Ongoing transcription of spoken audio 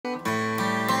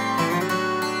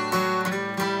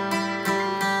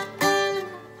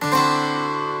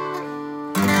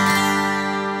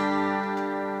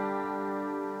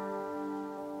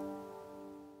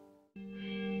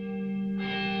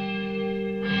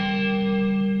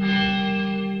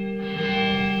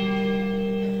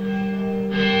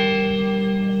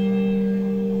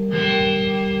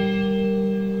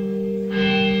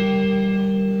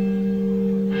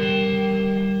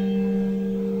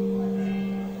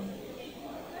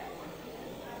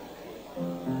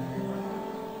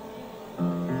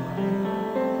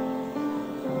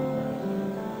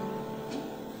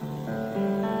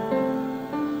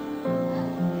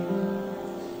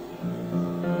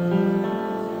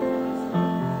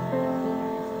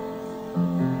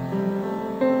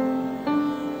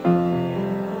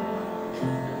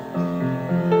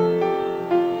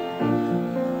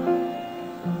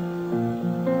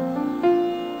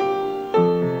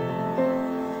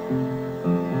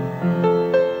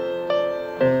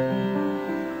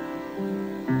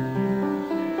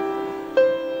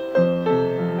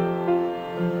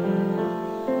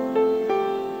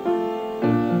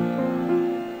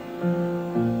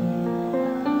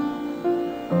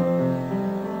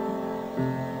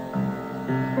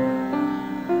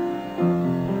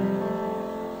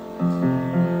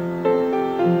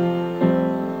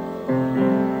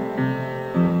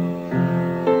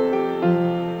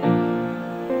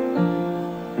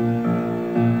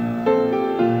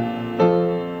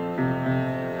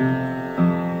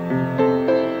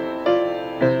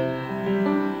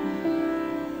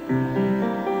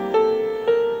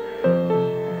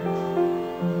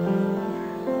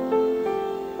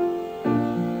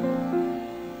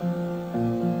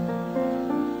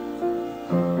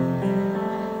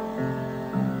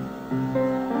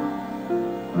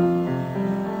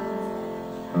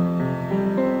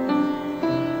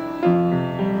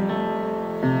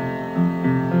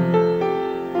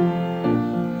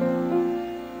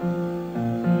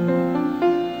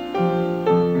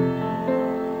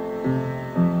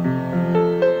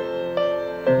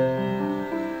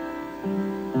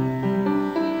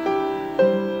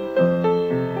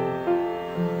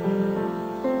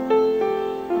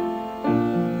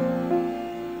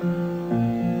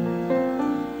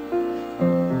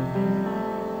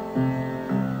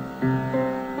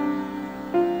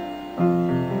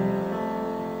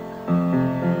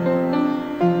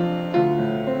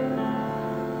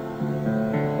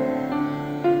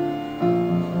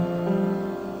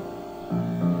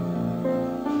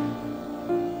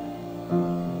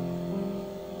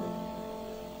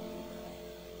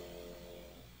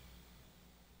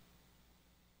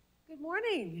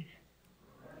morning,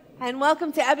 and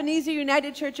welcome to Ebenezer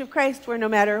United Church of Christ, where no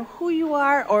matter who you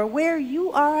are or where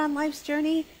you are on life's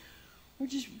journey, we're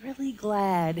just really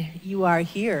glad you are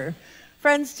here.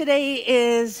 Friends, today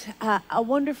is a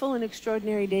wonderful and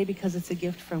extraordinary day because it's a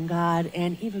gift from God,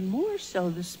 and even more so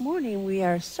this morning, we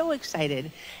are so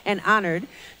excited and honored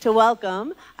to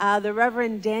welcome the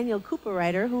Reverend Daniel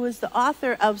Cooperrider, who is the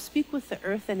author of Speak with the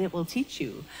Earth and It Will Teach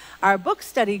You. Our book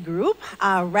study group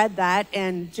read that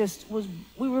and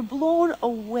we were blown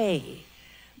away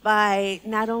by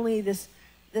not only this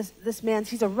man,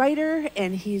 he's a writer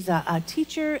and he's a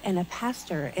teacher and a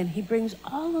pastor, and he brings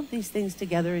all of these things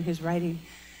together in his writing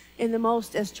in the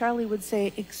most, as Charlie would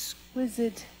say,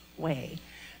 exquisite way.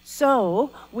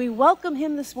 So we welcome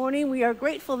him this morning. We are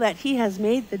grateful that he has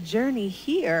made the journey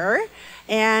here,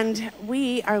 and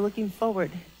we are looking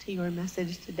forward to your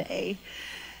message today.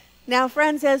 Now,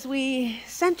 friends, as we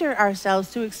center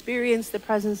ourselves to experience the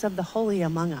presence of the Holy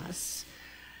among us,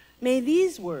 may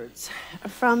these words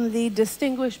from the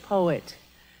distinguished poet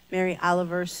Mary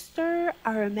Oliver stir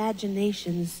our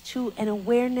imaginations to an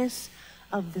awareness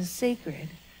of the sacred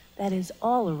that is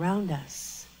all around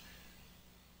us.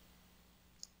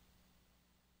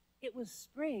 It was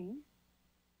spring,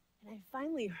 and I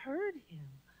finally heard him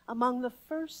among the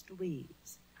first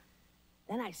leaves.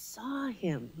 Then I saw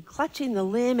him clutching the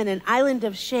limb in an island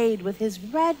of shade with his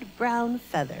red-brown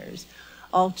feathers,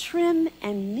 all trim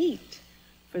and neat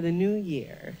for the new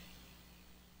year.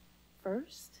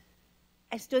 First,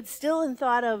 I stood still and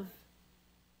thought of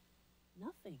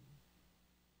nothing.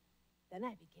 Then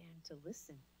I began to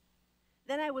listen.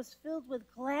 Then I was filled with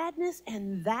gladness,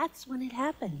 and that's when it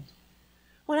happened.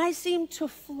 When I seemed to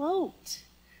float,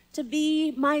 to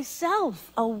be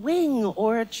myself, a wing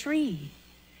or a tree.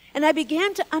 And I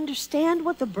began to understand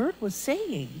what the bird was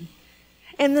saying.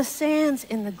 And the sands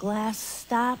in the glass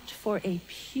stopped for a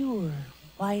pure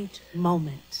white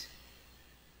moment,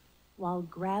 while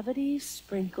gravity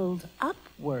sprinkled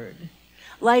upward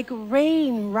like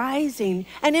rain rising,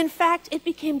 and in fact it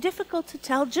became difficult to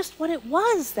tell just what it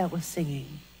was that was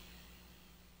singing.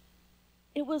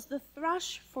 It was the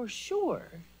thrush for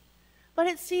sure, but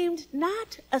it seemed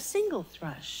not a single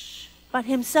thrush, but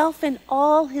himself and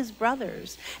all his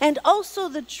brothers, and also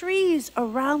the trees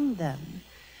around them,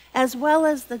 as well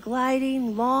as the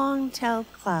gliding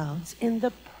long-tailed clouds in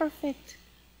the perfect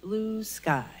blue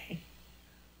sky.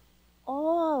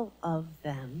 All of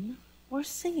them were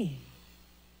singing.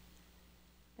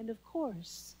 And of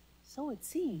course, so it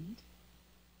seemed,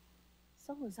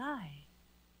 so was I.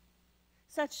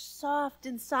 Such soft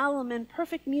and solemn and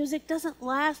perfect music doesn't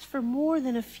last for more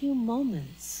than a few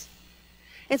moments.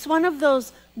 It's one of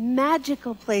those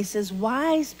magical places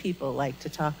wise people like to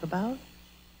talk about.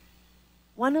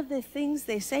 One of the things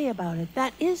they say about it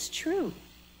that is true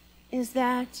is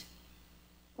that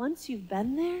once you've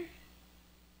been there,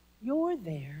 you're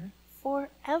there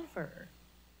forever.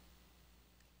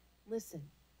 Listen,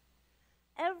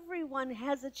 everyone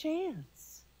has a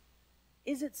chance.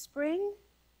 Is it spring?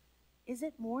 Is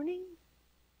it morning?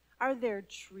 Are there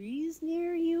trees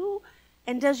near you?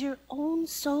 And does your own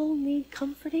soul need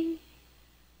comforting?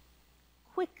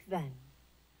 Quick then,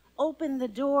 open the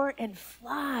door and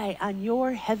fly on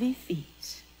your heavy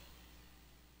feet.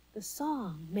 The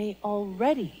song may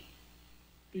already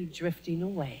be drifting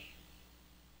away.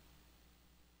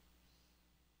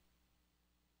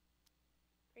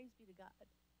 Praise be to God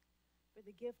for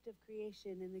the gift of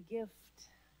creation and the gift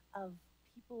of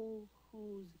people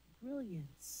whose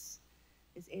brilliance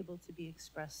is able to be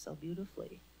expressed so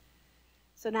beautifully.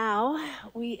 So now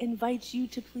we invite you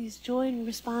to please join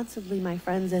responsibly, my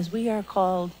friends, as we are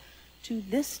called to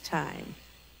this time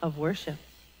of worship.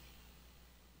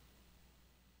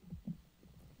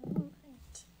 All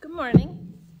right. Good morning.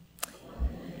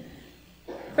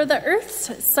 For the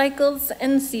earth's cycles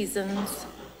and seasons,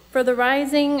 for the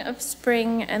rising of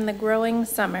spring and the growing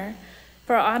summer,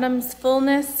 for autumn's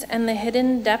fullness and the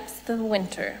hidden depths of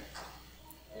winter.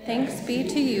 Thanks be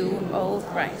to you, O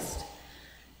Christ.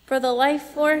 For the life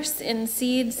force in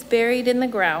seeds buried in the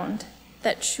ground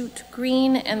that shoot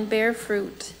green and bear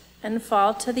fruit and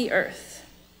fall to the earth.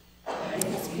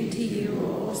 Thanks be to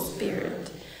you, O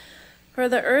Spirit. For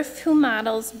the earth who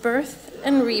models birth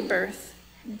and rebirth,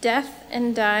 death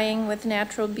and dying with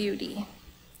natural beauty.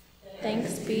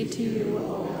 Thanks be to you,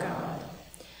 O God.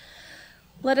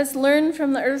 Let us learn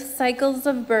from the earth's cycles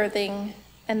of birthing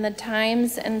and the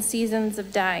times and seasons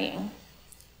of dying.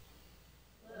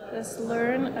 Let us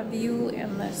learn of you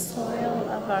in the soil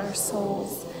of our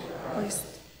souls,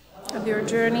 of your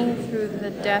journey through the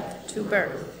death to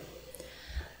birth.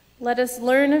 Let us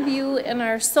learn of you in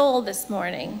our soul this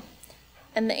morning,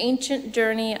 and the ancient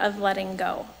journey of letting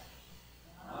go.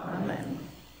 Amen.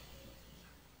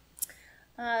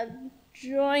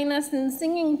 Join us in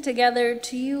singing together,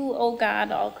 "To You, O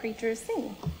God, all creatures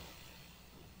sing."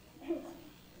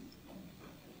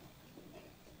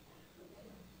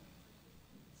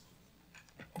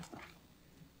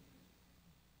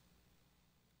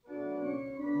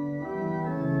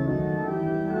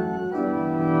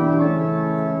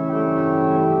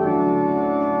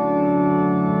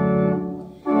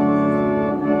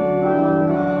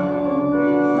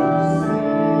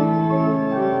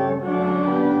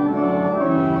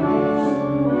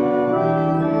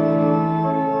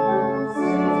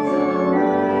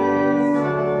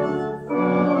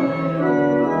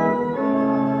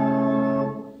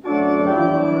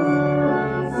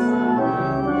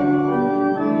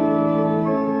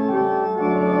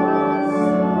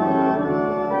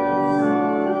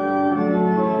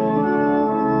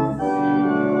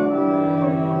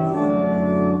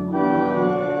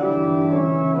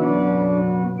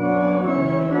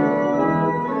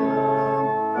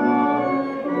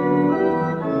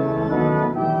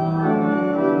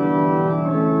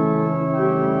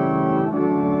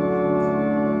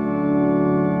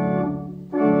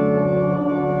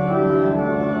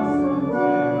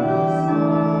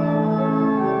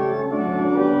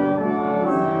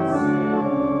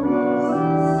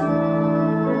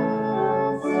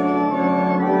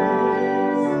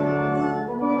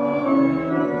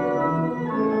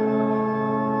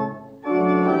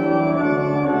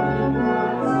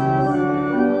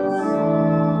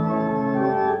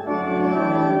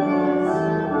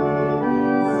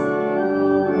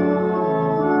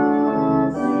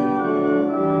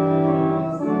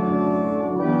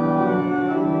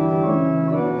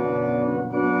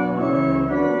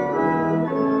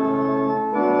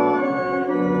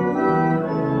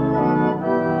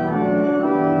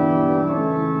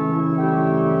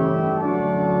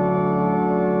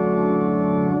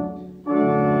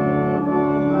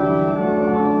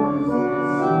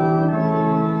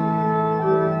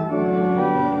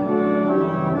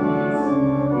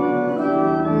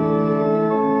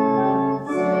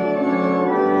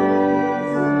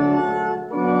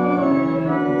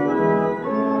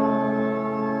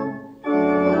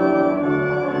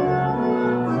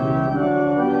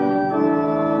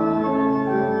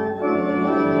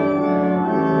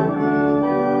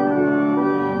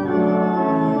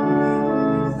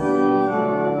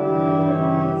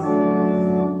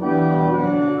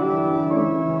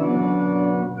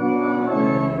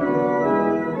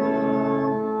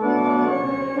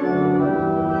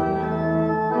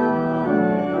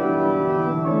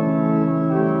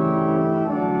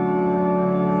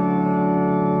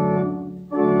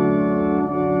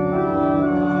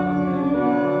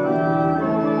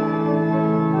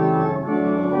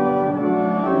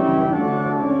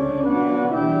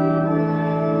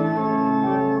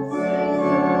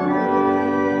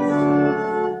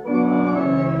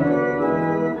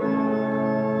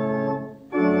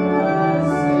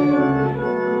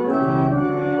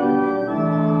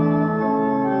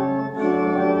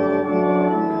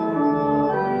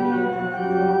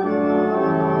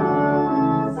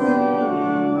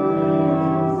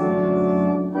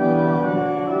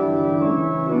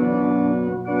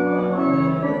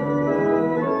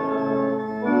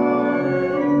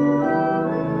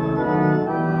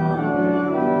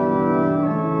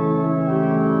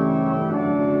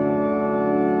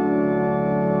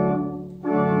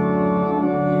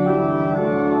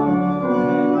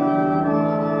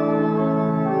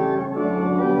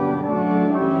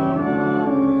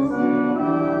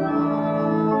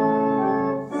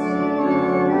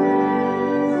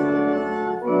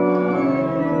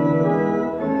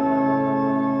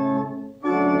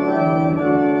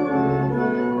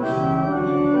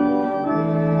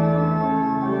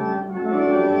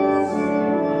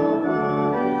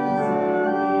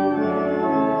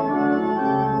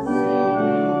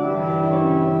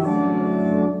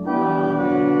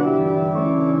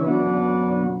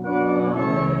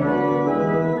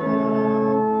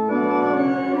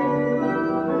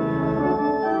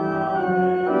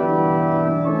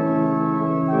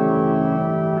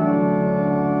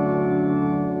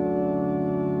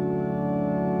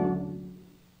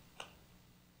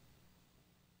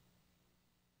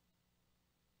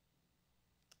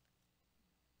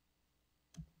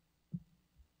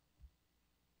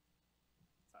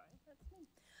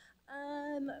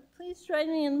 Please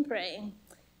join me in praying.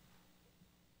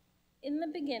 In the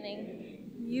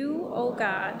beginning, you, O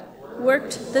God,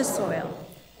 worked the soil,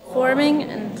 forming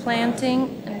and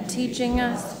planting and teaching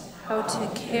us how to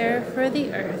care for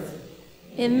the earth.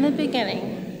 In the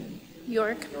beginning,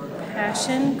 your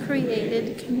compassion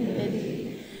created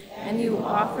community, and you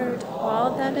offered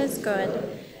all that is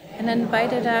good and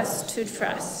invited us to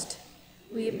trust.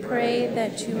 We pray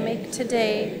that you make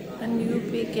today a new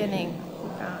beginning, O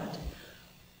God.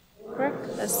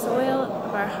 Work the soil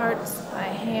of our hearts by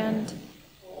hand,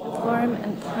 form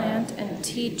and plant and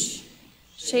teach.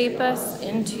 Shape us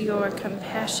into your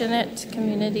compassionate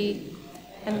community,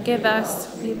 and give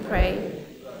us, we pray,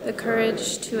 the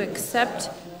courage to accept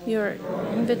your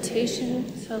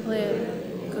invitation to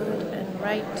live good and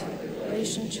right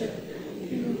relationship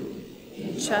with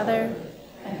each other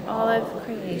and all of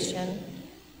creation.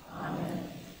 Amen.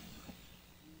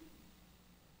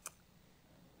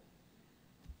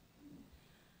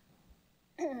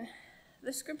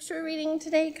 The scripture reading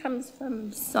today comes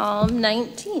from Psalm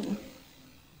 19.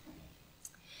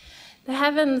 The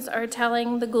heavens are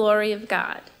telling the glory of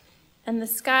God, and the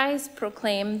skies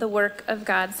proclaim the work of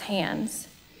God's hands.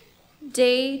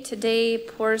 Day to day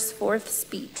pours forth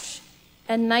speech,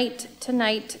 and night to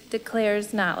night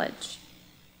declares knowledge.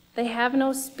 They have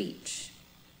no speech.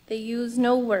 They use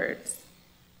no words.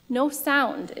 No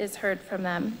sound is heard from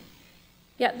them.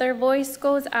 Yet their voice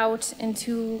goes out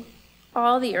into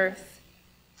all the earth,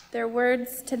 their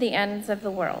words to the ends of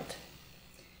the world.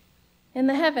 In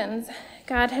the heavens,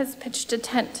 God has pitched a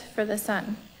tent for the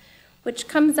sun, which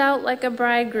comes out like a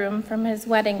bridegroom from his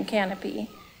wedding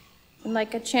canopy, and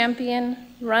like a champion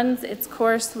runs its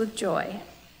course with joy.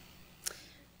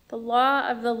 The law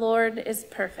of the Lord is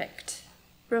perfect,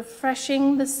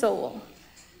 refreshing the soul.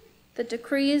 The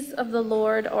decrees of the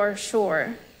Lord are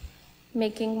sure,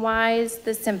 making wise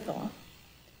the simple.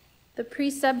 The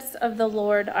precepts of the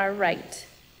Lord are right,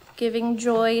 giving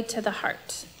joy to the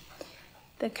heart.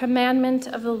 The commandment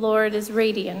of the Lord is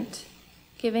radiant,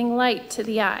 giving light to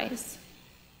the eyes.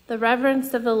 The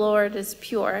reverence of the Lord is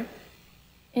pure,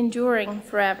 enduring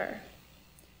forever.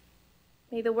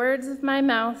 May the words of my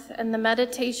mouth and the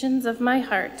meditations of my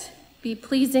heart be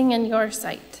pleasing in your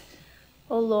sight,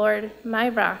 O Lord, my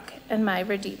rock and my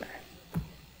redeemer.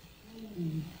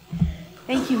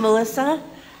 Thank you, Melissa.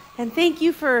 And thank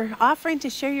you for offering to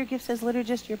share your gifts as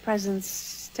liturgists. Your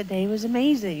presence today was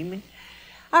amazing.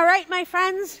 All right, my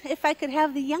friends, if I could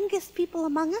have the youngest people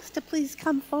among us to please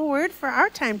come forward for our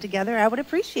time together, I would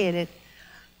appreciate it.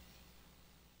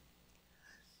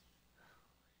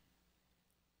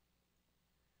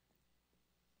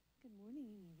 Good morning,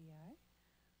 AVR.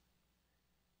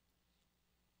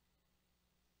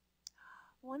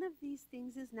 One of these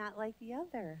things is not like the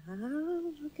other.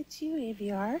 Oh, look at you,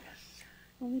 AVR.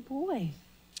 Only boy.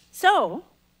 So,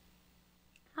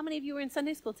 how many of you were in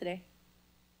Sunday school today?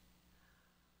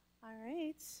 All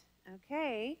right.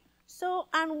 Okay. So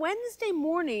on Wednesday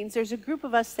mornings, there's a group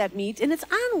of us that meet, and it's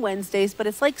on Wednesdays, but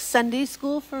it's like Sunday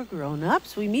school for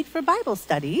grown-ups. We meet for Bible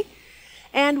study,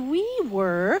 and we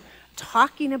were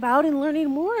talking about and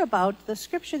learning more about the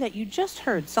scripture that you just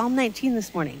heard, Psalm 19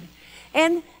 this morning.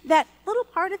 And that little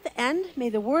part at the end, may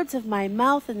the words of my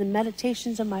mouth and the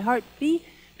meditations of my heart be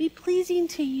pleasing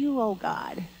to you, O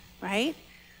God, right?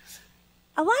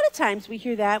 A lot of times we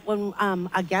hear that when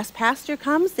a guest pastor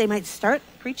comes, they might start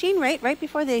preaching, right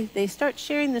before they start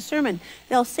sharing the sermon.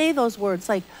 They'll say those words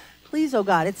like, please, O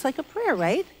God. It's like a prayer,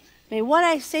 right? May what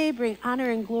I say bring honor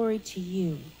and glory to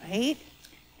you, right?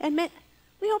 And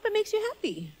we hope it makes you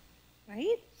happy,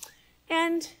 right?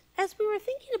 And as we were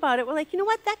thinking about it, we're like, you know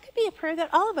what? That could be a prayer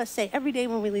that all of us say every day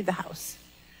when we leave the house.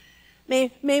 May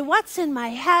what's in my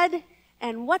head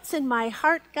and what's in my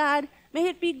heart, God, may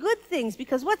it be good things,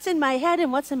 because what's in my head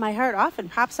and what's in my heart often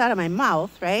pops out of my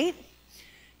mouth, right?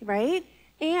 Right?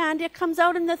 And it comes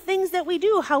out in the things that we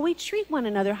do, how we treat one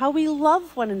another, how we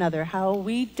love one another, how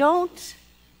we don't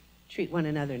treat one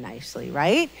another nicely,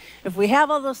 right? If we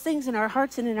have all those things in our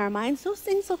hearts and in our minds, those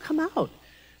things will come out.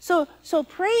 So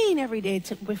praying every day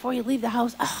before you leave the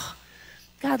house, oh,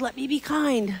 God, let me be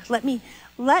kind.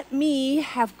 Let me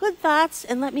have good thoughts,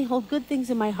 and let me hold good things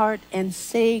in my heart and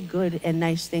say good and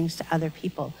nice things to other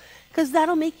people, because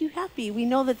that'll make you happy. We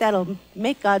know that that'll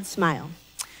make God smile.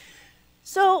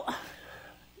 So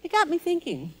it got me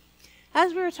thinking,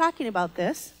 as we were talking about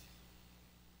this,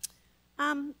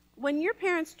 when your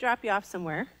parents drop you off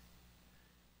somewhere,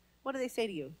 what do they say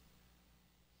to you?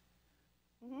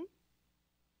 Mm-hmm.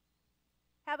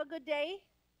 Have a good day.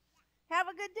 Have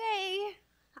a good day.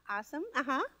 Awesome.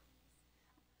 Uh-huh.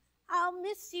 I'll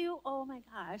miss you. Oh, my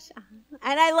gosh. Uh-huh.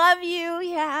 And I love you.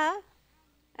 Yeah.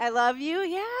 I love you.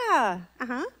 Yeah.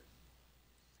 Uh-huh.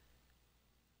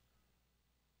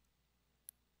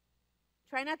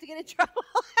 Try not to get in trouble.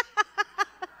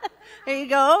 There you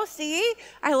go. See?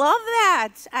 I love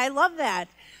that. I love that.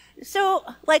 So,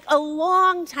 like a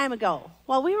long time ago,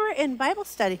 while we were in Bible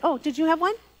study, oh, did you have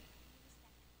one?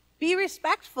 Be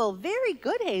respectful. Very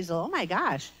good, Hazel. Oh my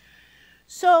gosh.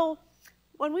 So,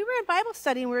 when we were in Bible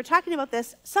study and we were talking about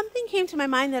this, something came to my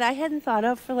mind that I hadn't thought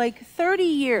of for like 30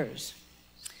 years.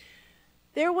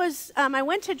 There was, I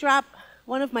went to drop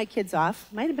one of my kids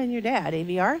off. Might have been your dad,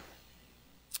 AVR.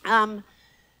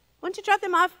 Went to drop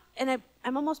them off, and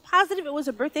I'm almost positive it was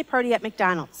a birthday party at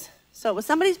McDonald's. So it was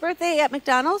somebody's birthday at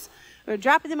McDonald's. We were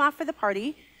dropping them off for the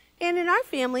party. And in our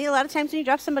family, a lot of times when you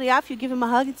drop somebody off, you give them a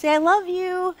hug and say, I love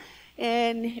you.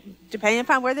 And depending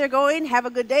upon where they're going, have a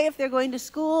good day if they're going to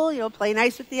school, play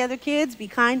nice with the other kids, be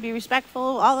kind, be respectful,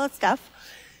 all that stuff.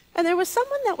 And there was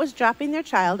someone that was dropping their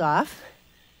child off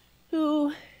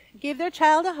who gave their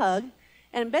child a hug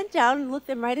and bent down and looked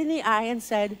them right in the eye and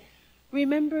said,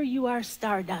 remember, you are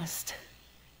stardust.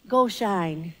 Go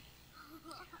shine.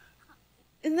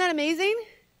 Isn't that amazing?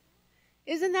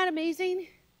 Isn't that amazing?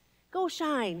 Go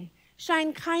shine.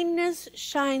 Shine kindness,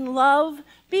 shine love,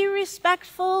 be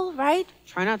respectful, right?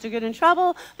 Try not to get in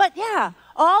trouble. But yeah,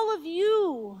 all of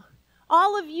you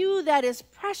that is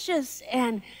precious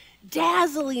and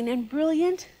dazzling and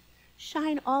brilliant,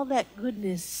 shine all that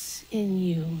goodness in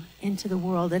you into the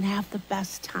world and have the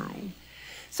best time.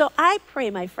 So I pray,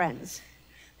 my friends,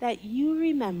 that you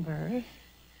remember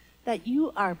that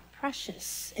you are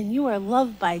precious and you are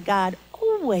loved by God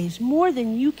always more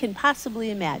than you can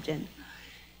possibly imagine.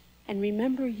 And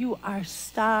remember, you are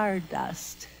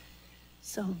stardust.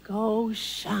 So go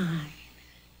shine.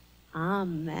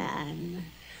 Amen.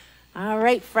 All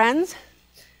right, friends.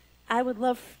 I would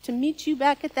love to meet you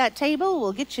back at that table.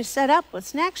 We'll get you set up with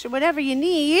snacks or whatever you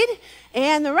need.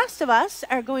 And the rest of us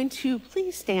are going to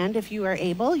please stand if you are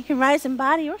able. You can rise in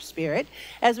body or spirit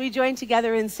as we join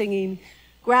together in singing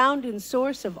Ground and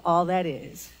Source of All That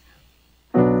Is.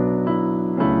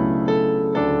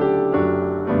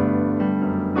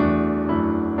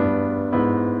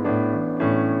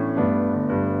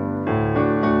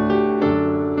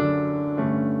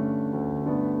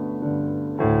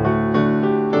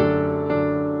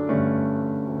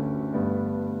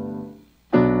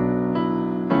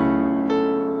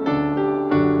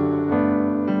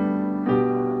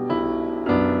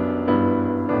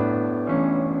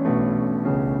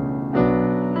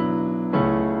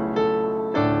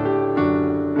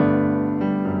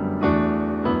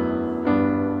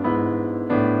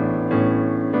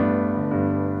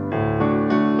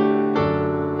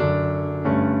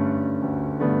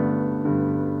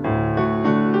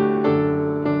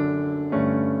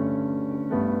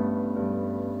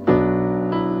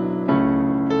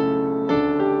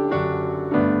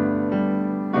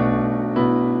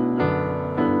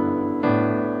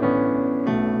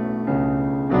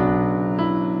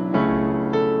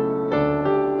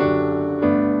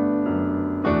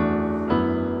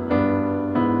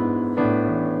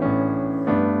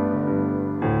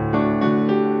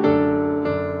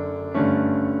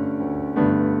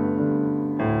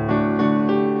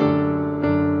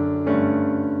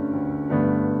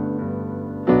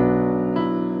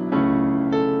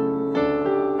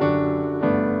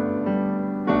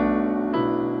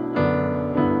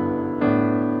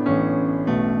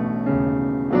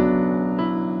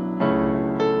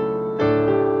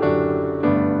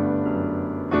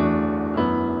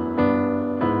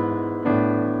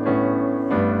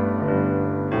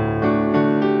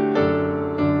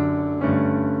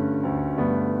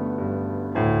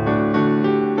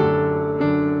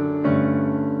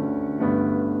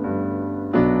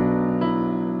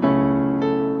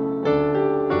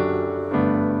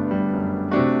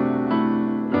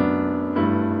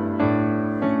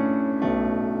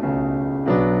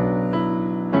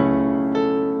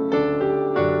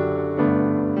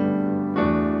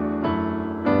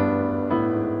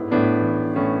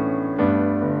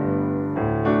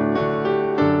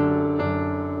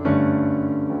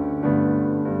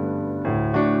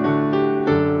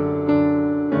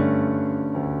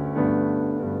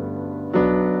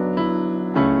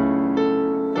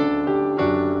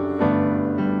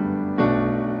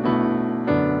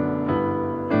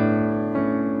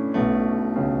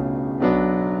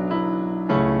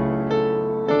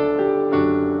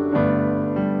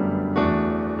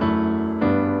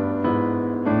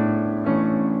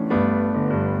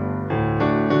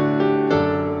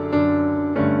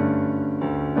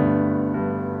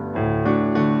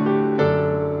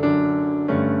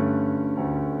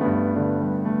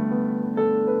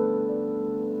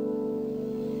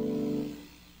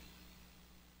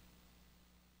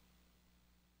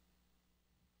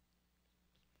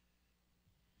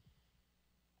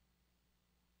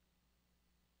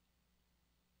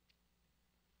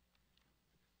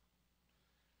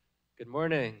 Good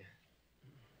morning.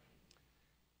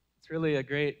 It's really a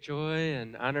great joy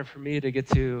and honor for me to get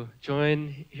to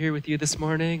join here with you this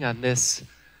morning on this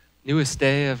newest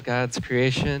day of God's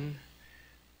creation.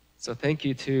 So thank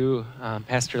you to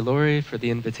Pastor Lori for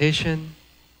the invitation,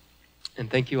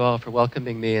 and thank you all for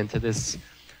welcoming me into this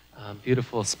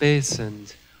beautiful space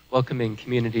and welcoming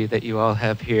community that you all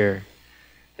have here.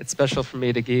 It's special for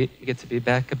me to get to be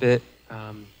back a bit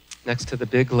next to the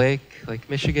big lake, Lake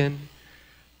Michigan.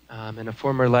 In a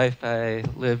former life, I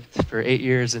lived for 8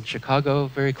 years in Chicago,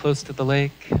 very close to the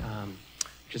lake,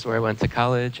 which is where I went to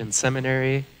college and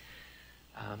seminary.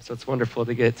 So it's wonderful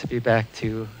to get to be back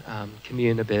to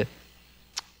commune a bit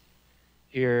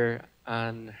here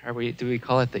on, do we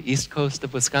call it the east coast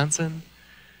of Wisconsin?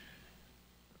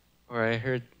 Or I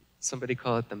heard somebody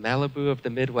call it the Malibu of the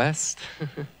Midwest,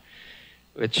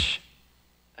 which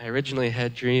I originally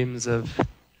had dreams of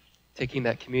taking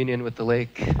that communion with the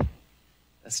lake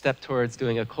a step towards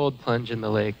doing a cold plunge in the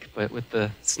lake, but with the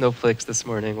snowflakes this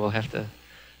morning, we'll have to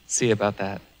see about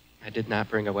that. I did not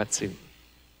bring a wetsuit.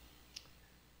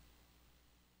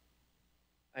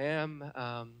 I am,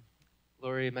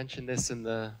 Lori mentioned this in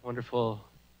the wonderful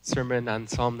sermon on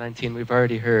Psalm 19 we've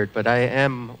already heard, but I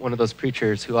am one of those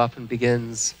preachers who often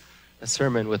begins a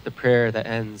sermon with the prayer that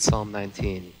ends Psalm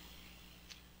 19.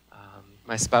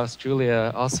 My spouse,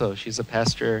 Julia, also, she's a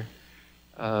pastor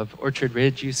of Orchard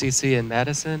Ridge UCC in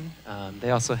Madison. They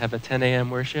also have a 10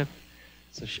 a.m. worship,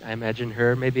 so I imagine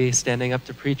her maybe standing up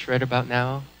to preach right about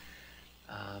now.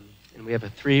 And we have a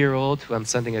 3-year-old who I'm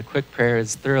sending a quick prayer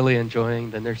is thoroughly enjoying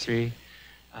the nursery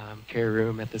care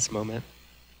room at this moment.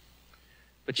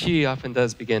 But she often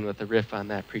does begin with a riff on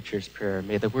that preacher's prayer.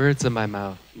 May the words of my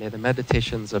mouth, may the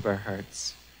meditations of our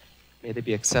hearts, may they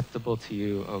be acceptable to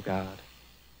you, O God.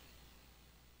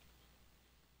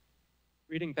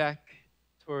 Reading back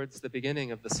towards the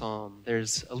beginning of the psalm,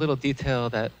 there's a little detail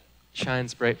that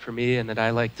shines bright for me and that I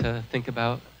like to think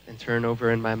about and turn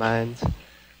over in my mind.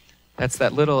 That's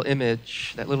that little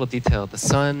image, that little detail, the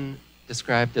sun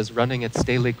described as running its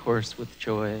daily course with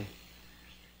joy.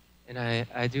 And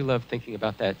I do love thinking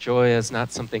about that. Joy as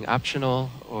not something optional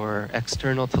or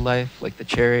external to life, like the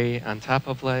cherry on top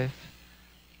of life,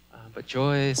 but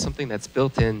joy is something that's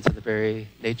built into the very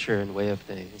nature and way of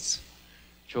things.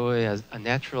 Joy as a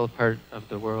natural part of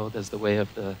the world as the way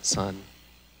of the sun.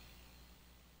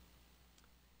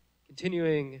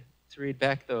 Continuing to read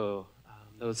back, though,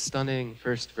 those stunning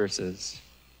first verses,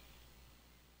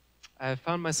 I've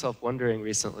found myself wondering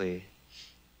recently,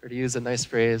 or to use a nice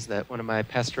phrase that one of my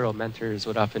pastoral mentors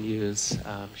would often use,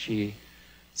 she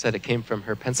said it came from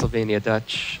her Pennsylvania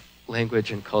Dutch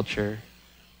language and culture.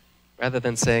 Rather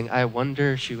than saying, I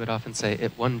wonder, she would often say,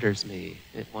 it wonders me,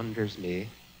 it wonders me.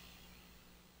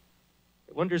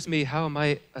 It wonders me, how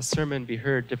might a sermon be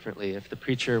heard differently if the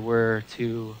preacher were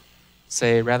to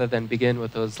say, rather than begin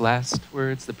with those last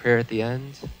words, the prayer at the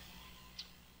end?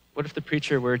 What if the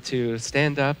preacher were to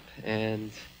stand up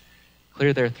and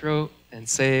clear their throat and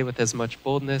say with as much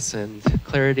boldness and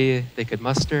clarity they could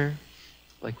muster,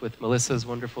 like with Melissa's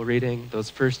wonderful reading, those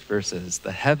first verses,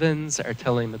 the heavens are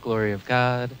telling the glory of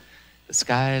God, the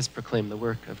skies proclaim the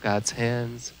work of God's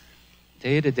hands,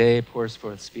 day to day pours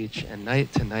forth speech, and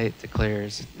night to night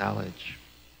declares knowledge.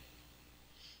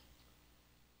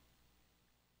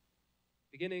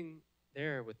 Beginning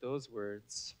there with those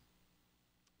words,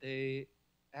 they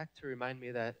act to remind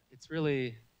me that it's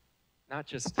really not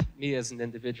just me as an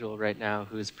individual right now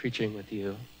who is preaching with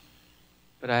you,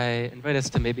 but I invite us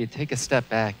to maybe take a step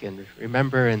back and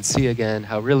remember and see again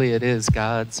how really it is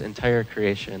God's entire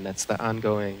creation that's the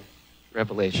ongoing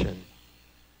revelation.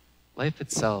 Life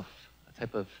itself, a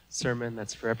type of sermon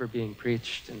that's forever being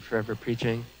preached and forever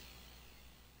preaching.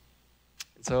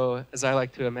 And so, as I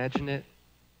like to imagine it,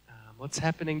 what's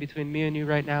happening between me and you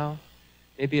right now?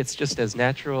 Maybe it's just as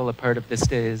natural a part of this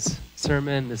day's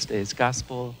sermon, this day's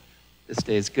gospel, this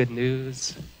day's good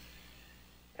news,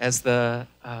 as the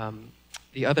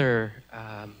other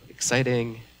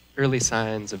exciting early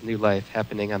signs of new life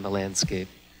happening on the landscape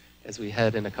as we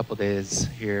head in a couple days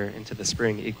here into the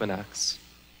spring equinox.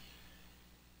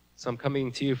 So I'm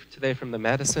coming to you today from the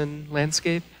Madison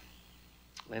landscape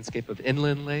of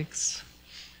inland lakes,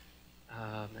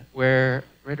 where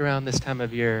right around this time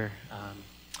of year,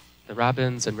 the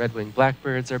robins and red-winged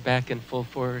blackbirds are back in full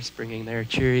force, bringing their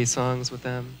cheery songs with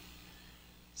them.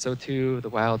 So too the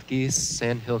wild geese,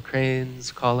 sandhill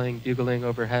cranes calling, bugling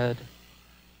overhead.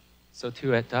 So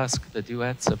too at dusk the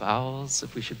duets of owls,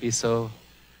 if we should be so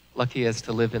lucky as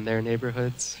to live in their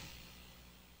neighborhoods.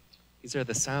 These are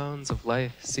the sounds of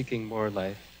life seeking more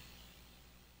life.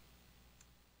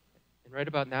 And right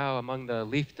about now, among the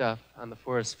leafed up on the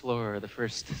forest floor, the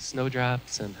first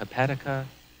snowdrops and hepatica,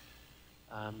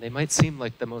 they might seem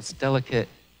like the most delicate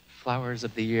flowers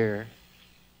of the year,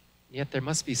 yet there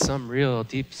must be some real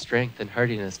deep strength and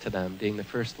hardiness to them, being the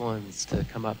first ones to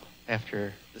come up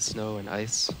after the snow and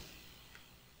ice.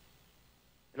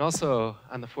 And also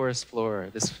on the forest floor,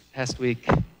 this past week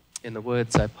in the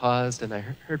woods, I paused and I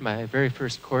heard my very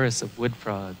first chorus of wood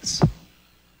frogs.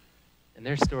 And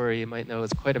their story, you might know,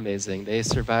 is quite amazing. They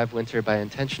survive winter by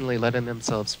intentionally letting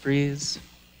themselves freeze.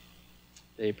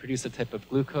 They produce a type of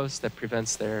glucose that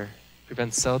prevents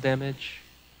cell damage.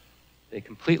 They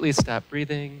completely stop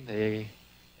breathing.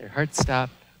 Their hearts stop.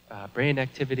 Brain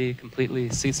activity completely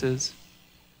ceases.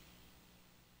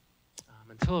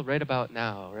 Until right about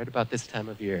now, right about this time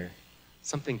of year,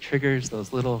 something triggers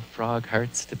those little frog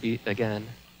hearts to beat again.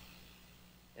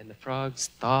 And the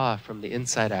frogs thaw from the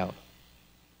inside out.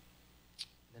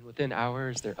 And within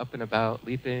hours, they're up and about,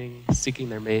 leaping, seeking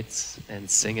their mates, and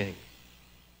singing.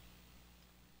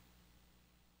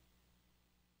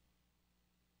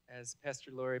 As Pastor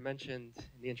Lori mentioned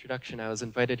in the introduction, I was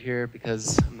invited here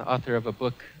because I'm the author of a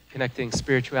book connecting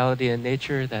spirituality and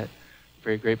nature that I'm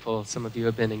very grateful some of you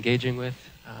have been engaging with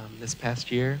this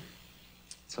past year.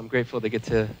 So I'm grateful to get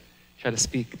to try to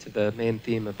speak to the main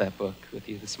theme of that book with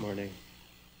you this morning.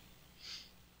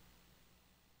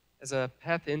 As a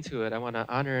path into it, I want to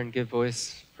honor and give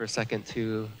voice for a second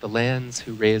to the lands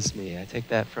who raised me. I take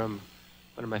that from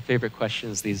one of my favorite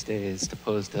questions these days to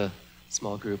pose to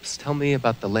small groups. Tell me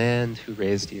about the land who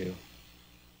raised you.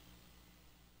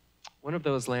 One of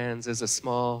those lands is a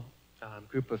small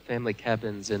group of family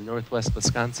cabins in northwest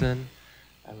Wisconsin.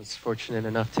 I was fortunate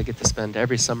enough to get to spend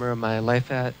every summer of my life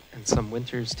at, and some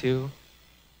winters too,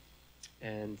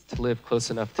 and to live close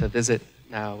enough to visit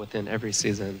now within every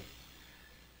season.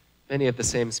 Many of the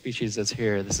same species as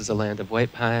here. This is a land of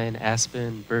white pine,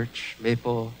 aspen, birch,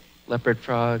 maple, leopard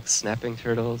frogs, snapping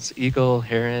turtles, eagle,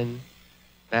 heron,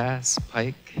 bass,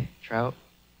 pike, trout,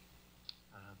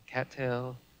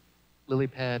 cattail, lily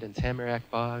pad, and tamarack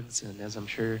bogs, and as I'm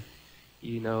sure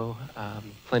you know,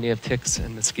 plenty of ticks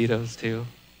and mosquitoes too.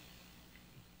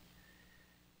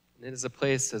 And it is a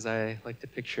place, as I like to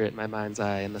picture it in my mind's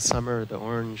eye, in the summer, the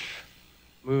orange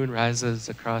moon rises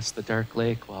across the dark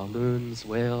lake while loons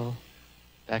wail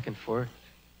back and forth.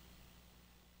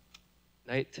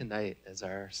 Night to night, as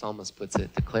our psalmist puts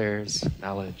it, declares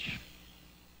knowledge.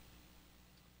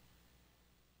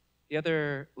 The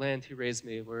other land who raised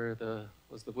me was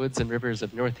the woods and rivers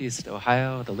of northeast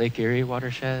Ohio, the Lake Erie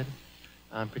watershed,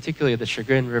 particularly the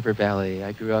Chagrin River Valley.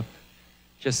 I grew up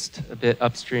just a bit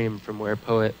upstream from where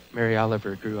poet Mary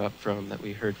Oliver grew up from, that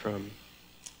we heard from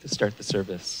to start the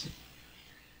service.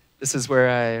 This is where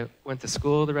I went to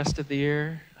school the rest of the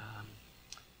year,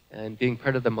 and being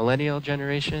part of the millennial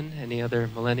generation. Any other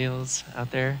millennials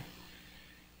out there?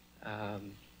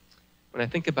 When I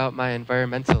think about my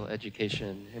environmental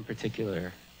education in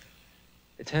particular,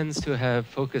 it tends to have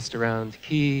focused around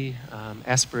key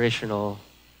aspirational,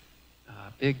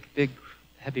 big,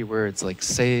 heavy words like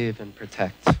save and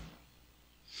protect.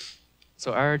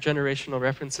 So our generational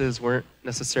references weren't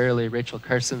necessarily Rachel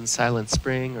Carson's Silent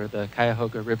Spring or the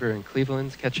Cuyahoga River in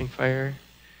Cleveland catching fire.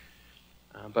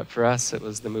 But for us, it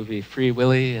was the movie Free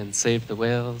Willy and Save the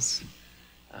Whales.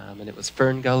 And it was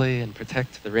Fern Gully and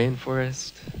Protect the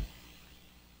Rainforest.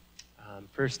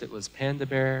 First it was Panda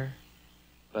Bear,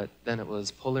 but then it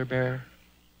was Polar Bear.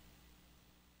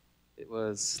 It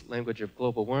was language of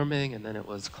global warming, and then it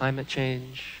was climate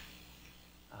change.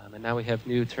 And now we have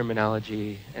new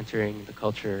terminology entering the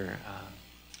culture.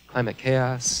 Climate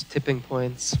chaos, tipping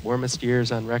points, warmest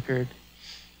years on record.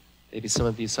 Maybe some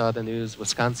of you saw the news,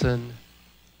 Wisconsin,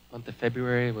 month of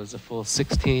February was a full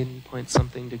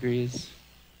 16-point-something degrees,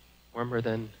 warmer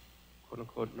than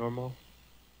quote-unquote normal.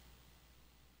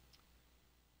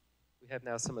 We have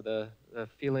now some of the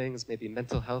feelings, maybe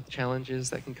mental health challenges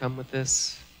that can come with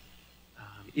this.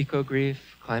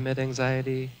 Eco-grief, climate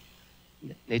anxiety,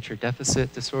 nature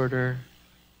deficit disorder,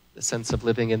 the sense of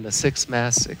living in the sixth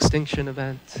mass extinction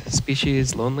event,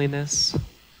 species loneliness,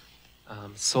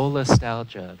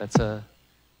 solastalgia. That's a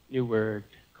new word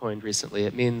coined recently.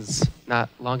 It means not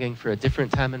longing for a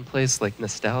different time and place like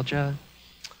nostalgia,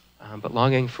 but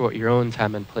longing for what your own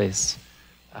time and place,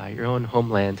 your own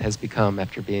homeland has become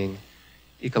after being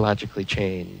ecologically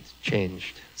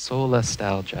changed.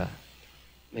 Solastalgia.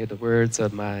 May the words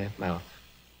of my mouth.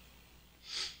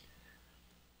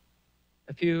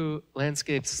 A few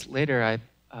landscapes later,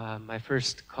 my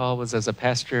first call was as a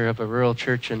pastor of a rural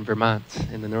church in Vermont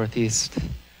in the Northeast.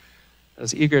 I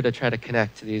was eager to try to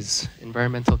connect these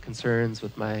environmental concerns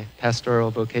with my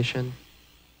pastoral vocation.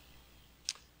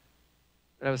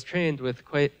 But I was trained with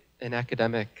quite an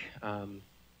academic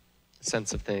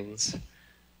sense of things,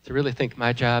 to really think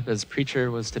my job as preacher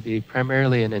was to be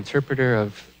primarily an interpreter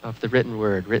of the written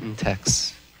word, written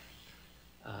texts.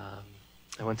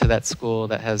 I went to that school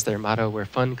that has their motto, "Where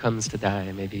fun comes to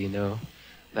die." Maybe you know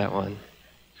that one.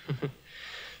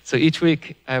 So each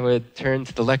week I would turn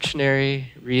to the lectionary,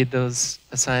 read those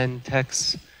assigned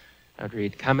texts. I would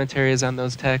read commentaries on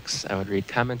those texts. I would read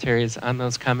commentaries on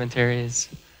those commentaries.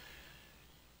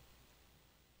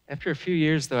 After a few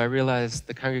years, though, I realized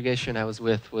the congregation I was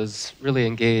with was really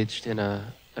engaged in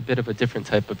a bit of a different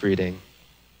type of reading.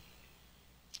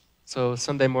 So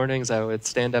Sunday mornings, I would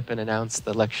stand up and announce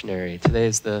the lectionary.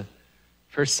 Today's the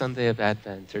first Sunday of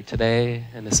Advent, or today,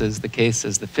 and this is the case,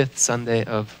 is the 5th Sunday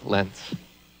of Lent.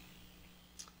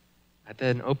 I'd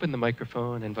then open the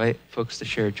microphone, invite folks to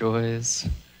share joys,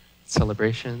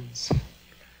 celebrations.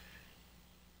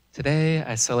 Today,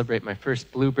 I celebrate my first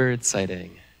bluebird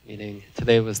sighting, meaning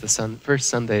today was the first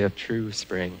Sunday of true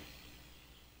spring.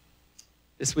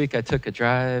 This week, I took a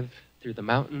drive through the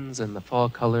mountains, and the fall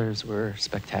colors were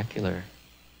spectacular,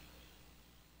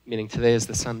 meaning today is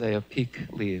the Sunday of peak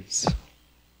leaves.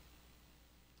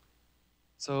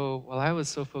 So while I was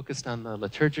so focused on the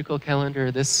liturgical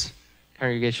calendar, this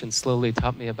congregation slowly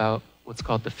taught me about what's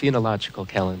called the phenological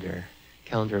calendar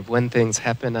of when things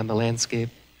happen on the landscape,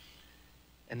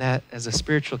 and that as a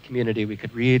spiritual community we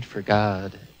could read for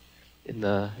God in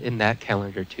that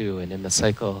calendar too, and in the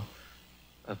cycle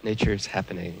of nature's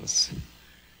happenings.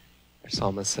 Our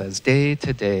psalmist says, "Day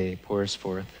to day pours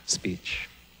forth speech."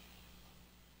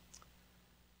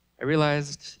 I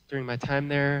realized during my time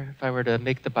there, if I were to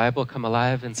make the Bible come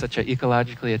alive in such an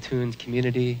ecologically attuned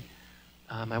community,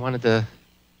 I wanted to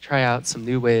try out some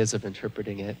new ways of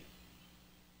interpreting it.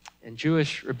 And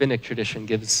Jewish rabbinic tradition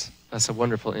gives us a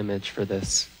wonderful image for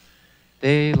this.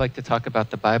 They like to talk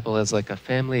about the Bible as like a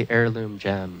family heirloom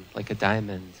gem, like a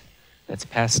diamond that's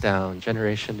passed down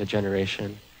generation to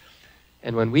generation.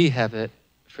 And when we have it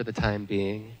for the time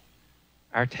being,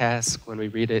 our task when we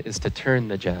read it is to turn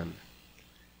the gem.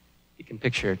 You can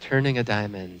picture turning a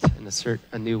diamond and insert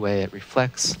a new way. It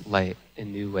reflects light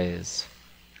in new ways.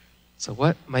 So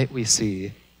what might we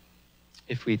see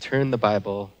if we turn the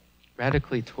Bible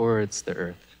radically towards the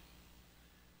earth?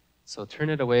 So turn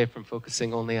it away from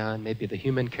focusing only on maybe the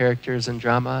human characters and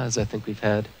drama, as I think we've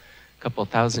had a couple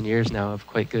thousand years now of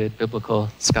quite good biblical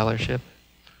scholarship.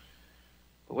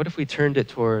 But what if we turned it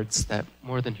towards that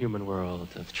more than human world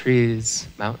of trees,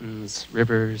 mountains,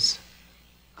 rivers,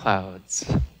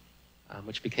 clouds,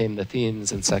 which became the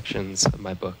themes and sections of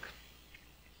my book.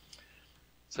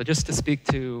 So just to speak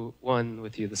to one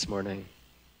with you this morning,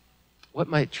 what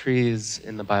might trees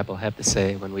in the Bible have to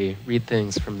say when we read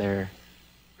things from their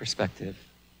perspective?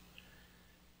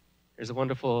 There's a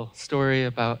wonderful story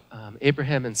about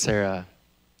Abraham and Sarah.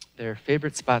 Their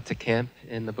favorite spot to camp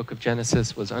in the book of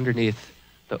Genesis was underneath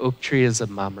the oak trees of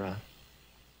Mamre.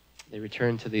 They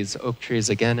returned to these oak trees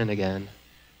again and again.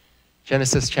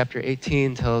 Genesis chapter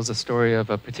 18 tells a story of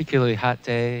a particularly hot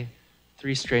day.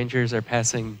 3 strangers are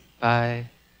passing by,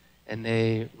 and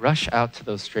they rush out to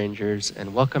those strangers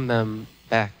and welcome them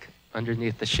back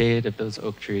underneath the shade of those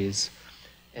oak trees,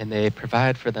 and they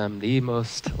provide for them the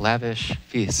most lavish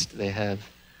feast they have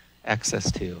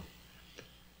access to.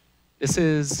 This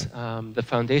is the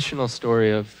foundational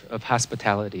story of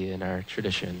hospitality in our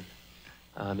tradition.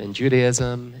 In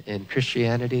Judaism, in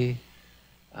Christianity,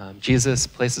 Jesus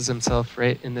places himself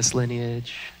right in this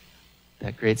lineage.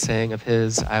 That great saying of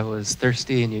his, "I was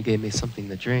thirsty and you gave me something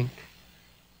to drink.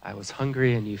 I was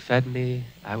hungry and you fed me.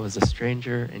 I was a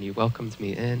stranger and you welcomed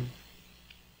me in."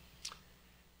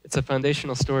 It's a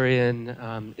foundational story in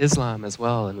Islam as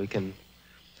well, and we can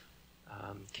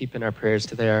keep in our prayers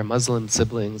today our Muslim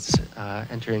siblings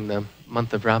entering the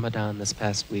month of Ramadan this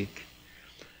past week.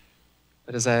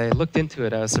 But as I looked into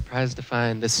it, I was surprised to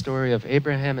find this story of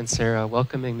Abraham and Sarah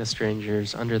welcoming the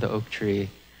strangers under the oak tree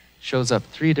shows up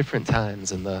 3 different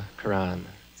times in the Quran.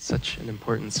 Such an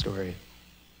important story.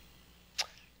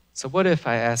 So what if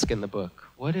I ask in the book,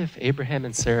 what if Abraham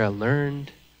and Sarah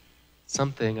learned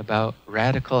something about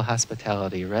radical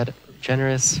hospitality,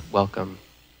 generous welcome,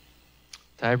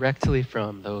 directly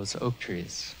from those oak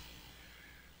trees?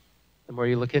 The more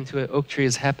you look into it, oak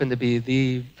trees happen to be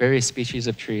the very species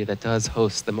of tree that does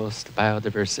host the most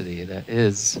biodiversity, that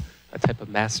is a type of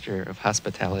master of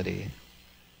hospitality.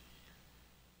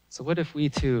 So what if we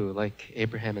too, like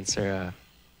Abraham and Sarah,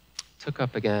 took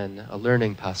up again a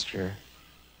learning posture,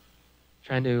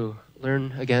 trying to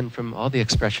learn again from all the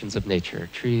expressions of nature,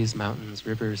 trees, mountains,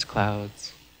 rivers,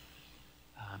 clouds,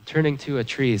 turning to a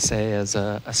tree, say, as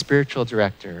a spiritual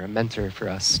director, a mentor for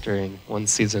us during one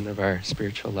season of our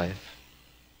spiritual life.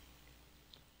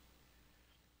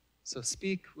 So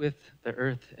speak with the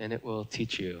earth and it will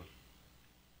teach you.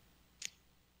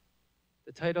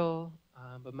 The title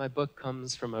of my book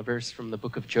comes from a verse from the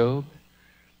book of Job,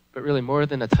 but really more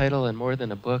than a title and more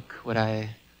than a book, what I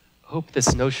hope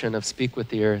this notion of speak with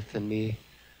the earth and me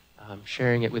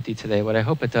sharing it with you today, what I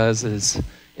hope it does is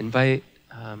invite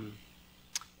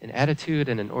an attitude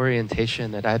and an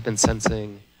orientation that I've been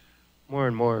sensing more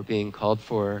and more being called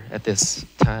for at this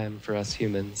time for us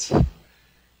humans,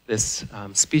 this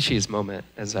species moment,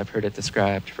 as I've heard it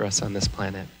described for us on this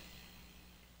planet.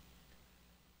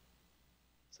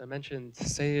 So I mentioned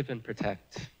save and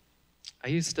protect. I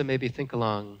used to maybe think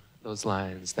along those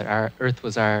lines, that our earth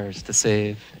was ours to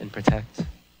save and protect.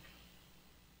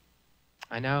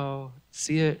 I now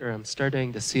see it, or I'm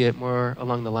starting to see it more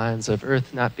along the lines of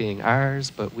earth not being ours,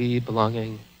 but we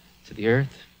belonging to the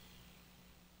earth.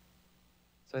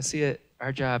 So I see it,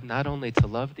 our job not only to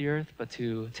love the earth, but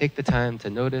to take the time to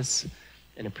notice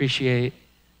and appreciate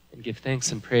and give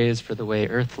thanks and praise for the way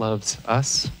earth loves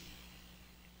us.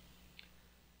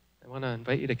 I want to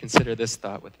invite you to consider this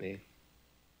thought with me.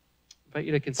 I invite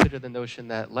you to consider the notion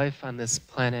that life on this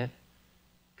planet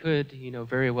could,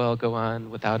 very well go on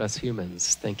without us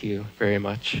humans. Thank you very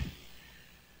much.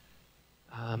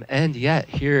 And yet,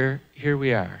 here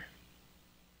we are.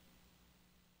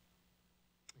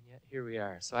 And yet, here we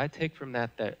are. So I take from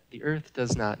that the earth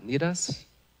does not need us,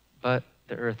 but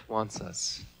the earth wants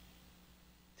us.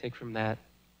 Take from that,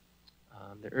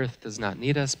 the earth does not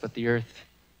need us, but the earth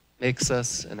makes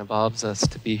us and evolves us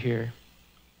to be here.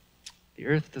 The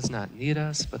earth does not need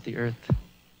us, but the earth,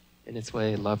 in its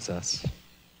way, loves us.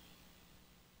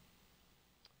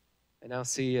 I now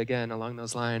see, again, along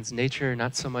those lines, nature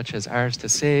not so much as ours to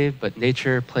save, but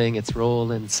nature playing its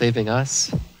role in saving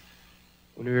us.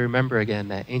 When we remember, again,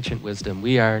 that ancient wisdom,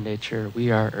 we are nature,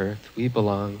 we are earth, we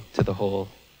belong to the whole.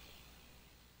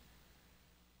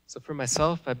 So for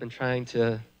myself, I've been trying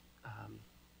to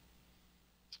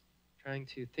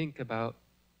think about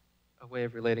a way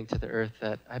of relating to the earth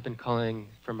that I've been calling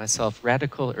for myself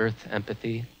radical earth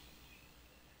empathy.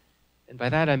 And by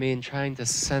that I mean trying to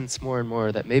sense more and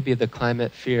more that maybe the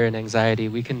climate fear and anxiety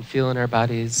we can feel in our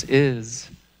bodies is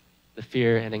the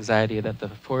fear and anxiety that the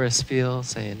forests feel,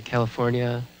 say in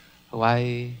California,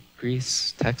 Hawaii,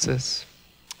 Greece, Texas,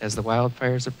 as the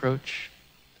wildfires approach.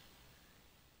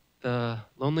 The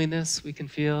loneliness we can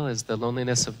feel is the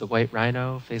loneliness of the white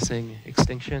rhino facing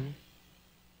extinction.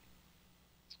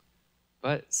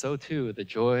 But so too, the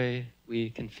joy we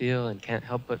can feel and can't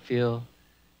help but feel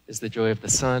is the joy of the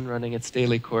sun running its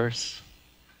daily course.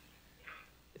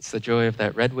 It's the joy of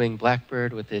that red-winged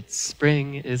blackbird with its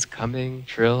spring is coming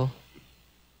trill.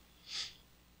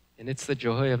 And it's the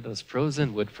joy of those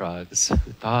frozen wood frogs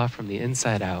who thaw from the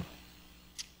inside out.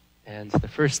 And the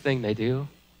first thing they do,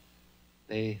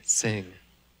 they sing.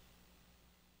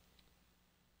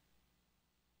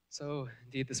 So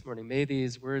indeed this morning, may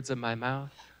these words of my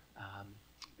mouth,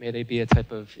 may they be a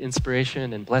type of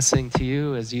inspiration and blessing to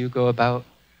you as you go about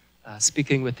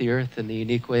speaking with the earth in the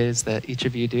unique ways that each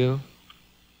of you do.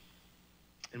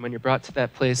 And when you're brought to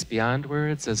that place beyond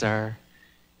words, as our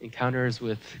encounters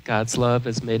with God's love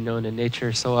is made known in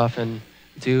nature so often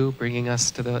do, bringing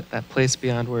us to that place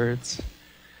beyond words,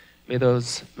 may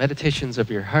those meditations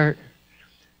of your heart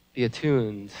be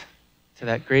attuned to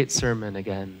that great sermon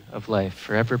again of life,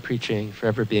 forever preaching,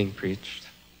 forever being preached.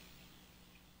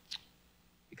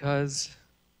 Because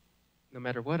no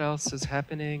matter what else is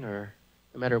happening, or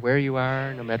no matter where you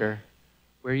are, no matter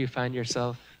where you find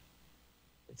yourself,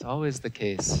 it's always the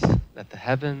case that the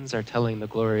heavens are telling the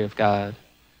glory of God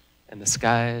and the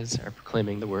skies are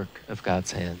proclaiming the work of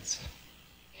God's hands.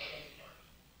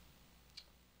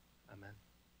 Amen.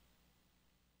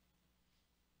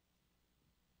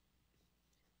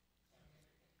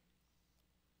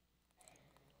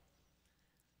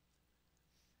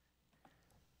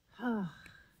 Oh,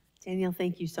 Daniel,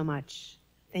 thank you so much.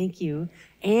 Thank you.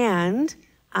 And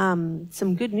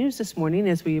some good news this morning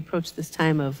as we approach this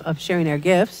time of sharing our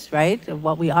gifts, right, of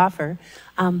what we offer.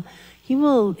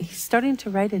 He's starting to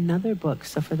write another book.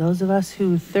 So for those of us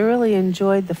who thoroughly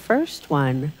enjoyed the first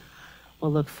one,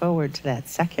 we'll look forward to that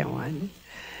second one.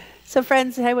 So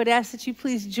friends, I would ask that you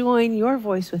please join your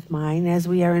voice with mine as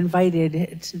we are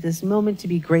invited to this moment to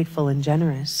be grateful and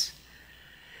generous.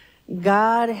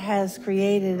 God has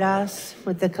created us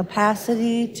with the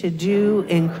capacity to do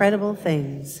incredible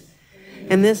things.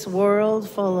 In this world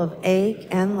full of ache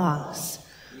and loss,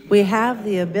 we have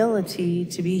the ability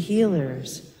to be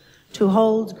healers, to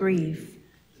hold grief,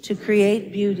 to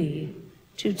create beauty,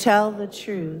 to tell the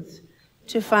truth,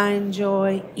 to find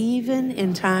joy even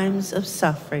in times of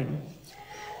suffering.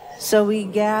 So we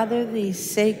gather these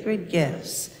sacred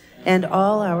gifts and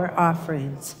all our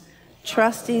offerings,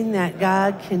 trusting that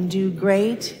God can do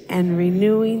great and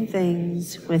renewing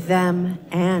things with them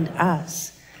and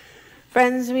us.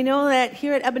 Friends, we know that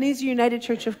here at Ebenezer United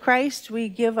Church of Christ, we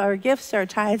give our gifts, our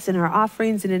tithes, and our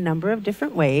offerings in a number of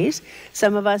different ways.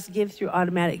 Some of us give through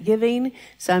automatic giving,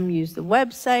 some use the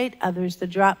website, others the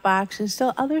Dropbox, and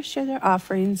still others share their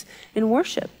offerings in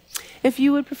worship. If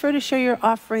you would prefer to share your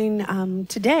offering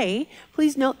today,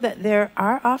 please note that there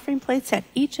are offering plates at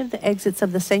each of the exits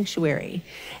of the sanctuary.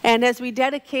 And as we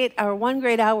dedicate our one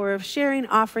great hour of sharing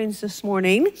offerings this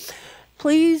morning,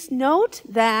 please note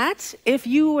that if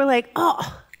you were like,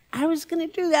 oh, I was going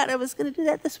to do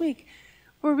that this week,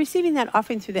 we're receiving that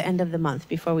offering through the end of the month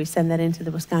before we send that into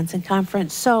the Wisconsin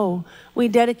Conference. So we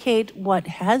dedicate what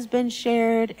has been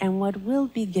shared and what will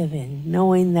be given,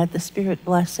 knowing that the Spirit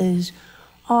blesses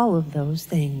all of those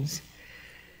things.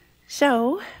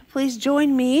 So please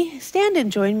stand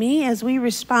and join me as we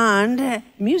respond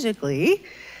musically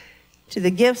to the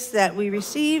gifts that we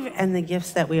receive and the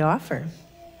gifts that we offer.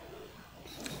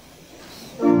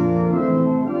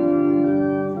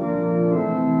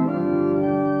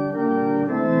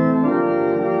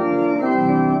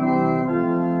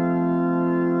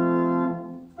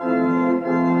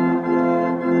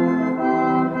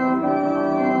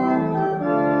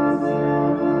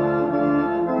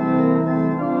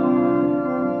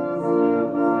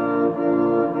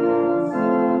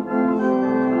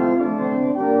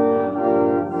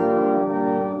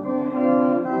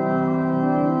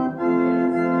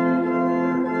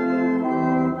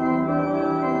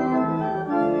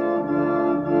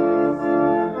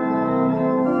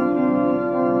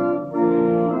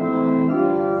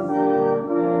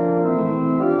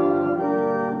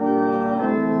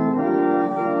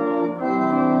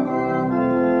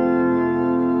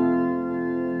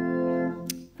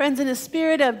 Friends, in a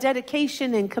spirit of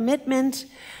dedication and commitment,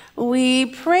 we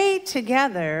pray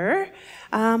together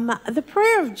the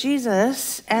prayer of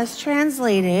Jesus as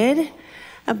translated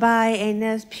by a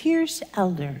Nez Perce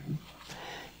elder.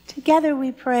 Together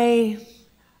we pray,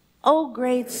 O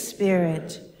great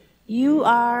Spirit, you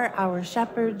are our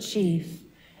shepherd chief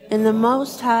in the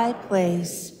most high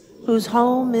place, whose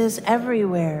home is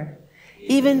everywhere,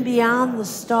 even beyond the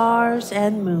stars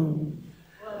and moon.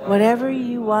 Whatever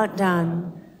you want done,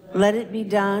 let it be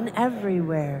done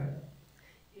everywhere.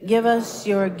 Give us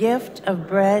your gift of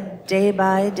bread day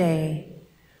by day.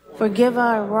 Forgive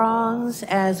our wrongs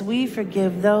as we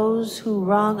forgive those who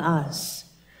wrong us.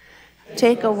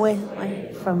 Take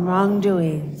away from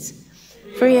wrongdoings.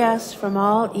 Free us from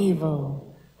all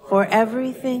evil, for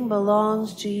everything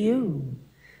belongs to you.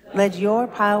 Let your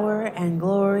power and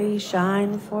glory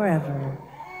shine forever.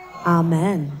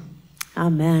 Amen.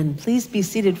 Amen. Please be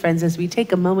seated, friends, as we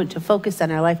take a moment to focus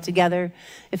on our life together.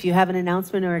 If you have an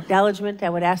announcement or acknowledgement, I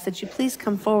would ask that you please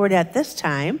come forward at this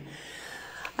time.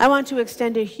 I want to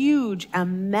extend a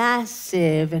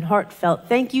massive and heartfelt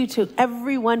thank you to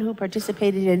everyone who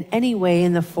participated in any way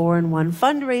in the 4-in-1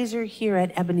 fundraiser here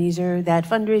at Ebenezer, that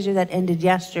fundraiser that ended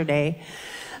yesterday,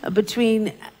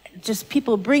 between just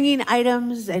people bringing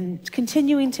items and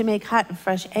continuing to make hot and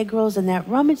fresh egg rolls, and that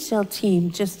rummage sale team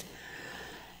just...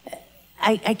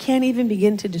 I can't even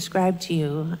begin to describe to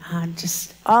you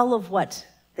just all of what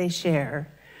they share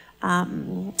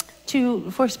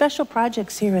for special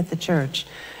projects here at the church.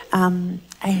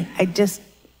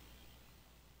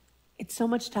 It's so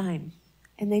much time,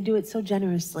 and they do it so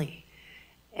generously.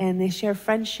 And they share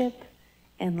friendship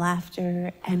and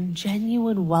laughter and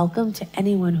genuine welcome to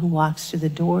anyone who walks through the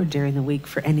door during the week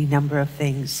for any number of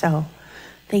things. So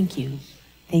thank you.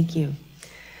 Thank you.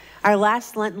 Our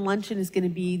last Lenten luncheon is going to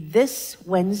be this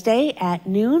Wednesday at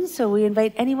noon, so we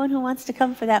invite anyone who wants to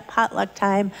come for that potluck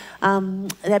time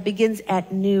that begins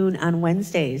at noon on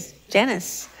Wednesdays.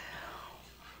 Janice.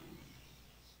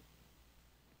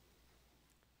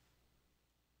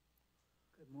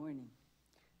 Good morning.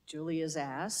 Julie is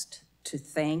asked to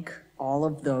thank all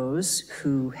of those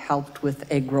who helped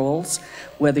with egg rolls,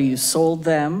 whether you sold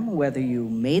them, whether you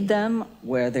made them,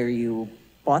 whether you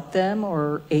bought them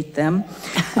or ate them.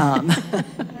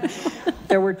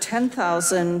 There were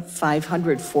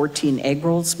 10,514 egg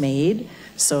rolls made.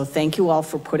 So thank you all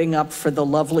for putting up for the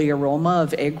lovely aroma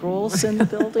of egg rolls in the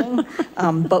building.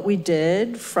 But we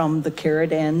did, from the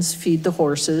carrot ends, feed the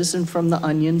horses, and from the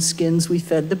onion skins, we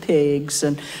fed the pigs.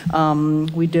 And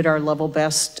we did our level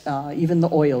best. Even the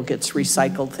oil gets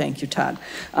recycled. Thank you, Todd.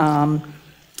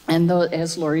 And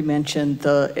as Lori mentioned,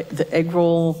 the egg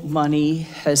roll money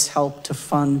has helped to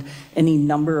fund any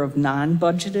number of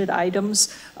non-budgeted items,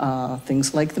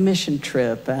 things like the mission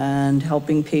trip and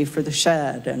helping pay for the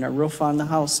shed and a roof on the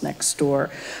house next door,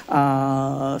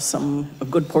 a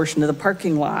good portion of the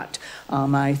parking lot.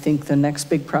 I think the next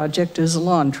big project is a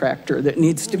lawn tractor that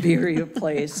needs to be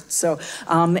replaced. So,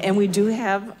 and we do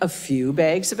have a few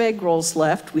bags of egg rolls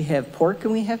left. We have pork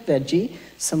and we have veggie,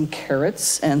 some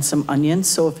carrots and some onions.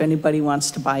 So if anybody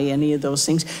wants to buy any of those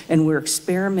things, and we're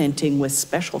experimenting with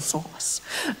special sauce,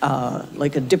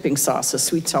 like a dipping sauce, a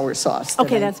sweet sour sauce.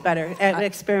 Okay, that's better.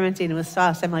 Experimenting with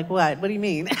sauce. I'm like, what? What do you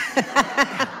mean?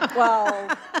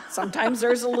 Well, sometimes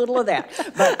there's a little of that,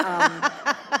 but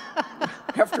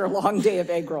after a long day of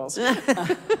egg rolls.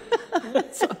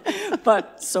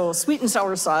 So sweet and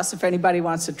sour sauce, if anybody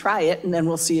wants to try it, and then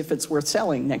we'll see if it's worth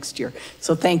selling next year.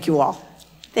 So thank you all.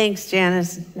 Thanks,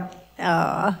 Janice. Yep.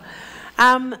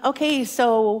 Okay,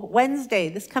 so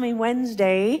this coming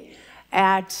Wednesday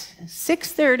at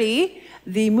 6:30,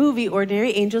 the movie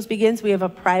Ordinary Angels begins. We have a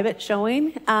private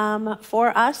showing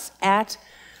for us at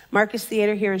Marcus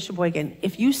Theater here in Sheboygan.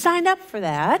 If you signed up for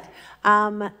that,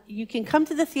 you can come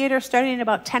to the theater starting at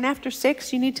about 10 after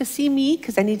 6. You need to see me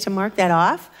because I need to mark that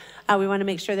off. We want to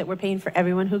make sure that we're paying for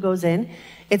everyone who goes in.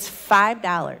 It's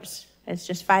 $5. It's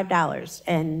just $5.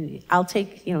 And I'll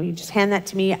take, you just hand that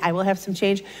to me. I will have some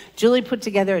change. Julie put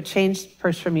together a change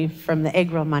purse for me from the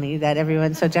egg roll money that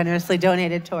everyone so generously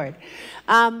donated toward.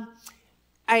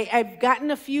 I've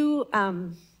gotten a few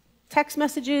text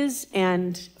messages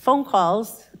and phone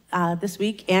calls this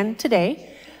week and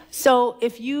today. So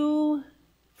if you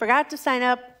forgot to sign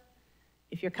up,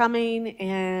 if you're coming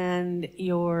and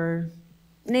your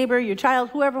neighbor, your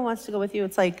child, whoever wants to go with you,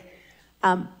 it's like,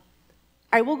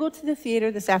 I will go to the theater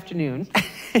this afternoon.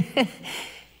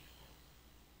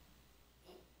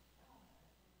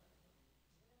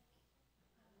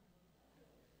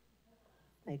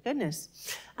 My goodness.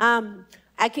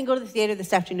 I can go to the theater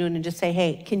this afternoon and just say,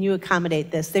 hey, can you accommodate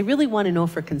this? They really want to know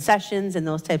for concessions and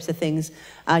those types of things.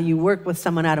 You work with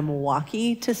someone out of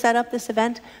Milwaukee to set up this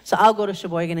event. So I'll go to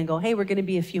Sheboygan and go, hey, we're going to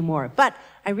be a few more. But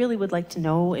I really would like to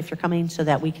know if you're coming so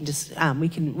that we can just,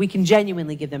 we can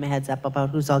genuinely give them a heads up about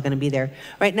who's all going to be there.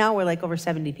 Right now, we're like over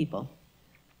 70 people.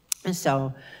 And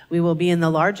so we will be in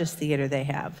the largest theater they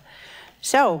have.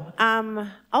 So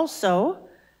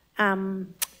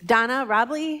Donna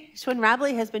Swin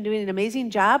Robley has been doing an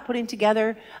amazing job putting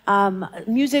together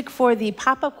music for the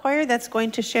pop-up choir that's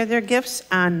going to share their gifts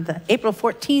on April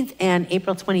 14th and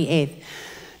April 28th.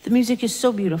 The music is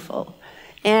so beautiful.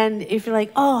 And if you're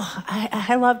like, oh,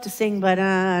 I love to sing, but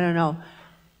I don't know.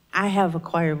 I have a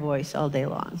choir voice all day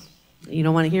long. You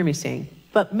don't want to hear me sing.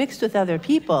 But mixed with other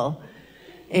people,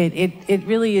 it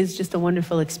really is just a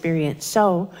wonderful experience.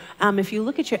 So if you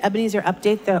look at your Ebenezer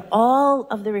update, all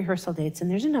of the rehearsal dates, and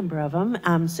there's a number of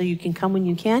them, so you can come when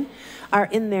you can, are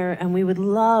in there, and we would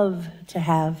love to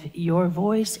have your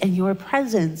voice and your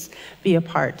presence be a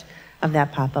part of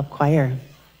that pop-up choir.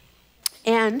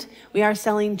 And we are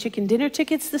selling chicken dinner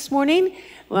tickets this morning.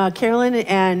 Carolyn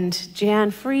and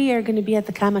Jan Free are going to be at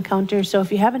the common counter, so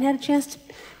if you haven't had a chance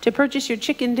to purchase your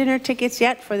chicken dinner tickets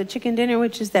yet for the chicken dinner,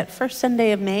 which is that first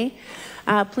Sunday of May,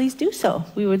 please do so.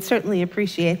 We would certainly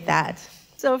appreciate that.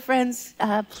 So friends,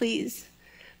 please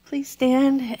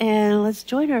stand and let's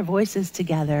join our voices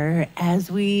together as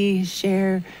we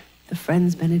share the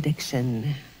Friends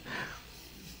Benediction.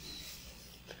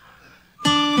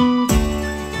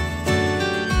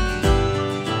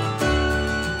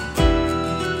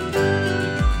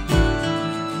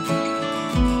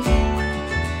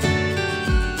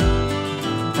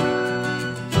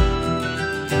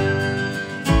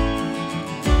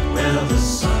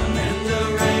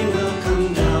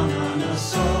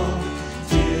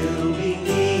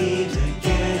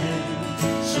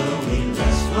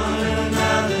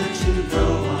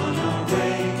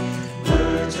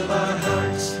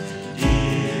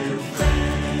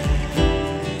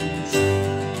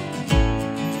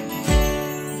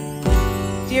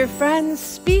 Dear friends,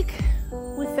 speak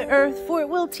with the earth, for it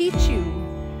will teach you.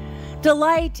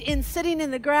 Delight in sitting in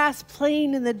the grass,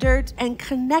 playing in the dirt, and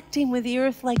connecting with the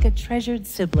earth like a treasured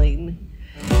sibling.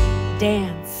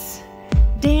 Dance.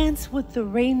 Dance with the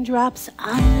raindrops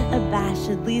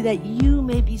unabashedly, that you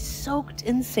may be soaked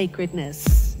in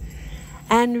sacredness.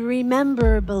 And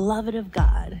remember, beloved of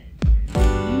God,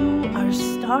 you are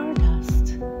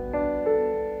stardust.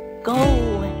 Go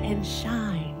and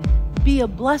shine. Be a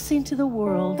blessing to the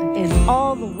world in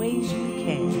all the ways you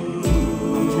can.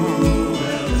 Amen.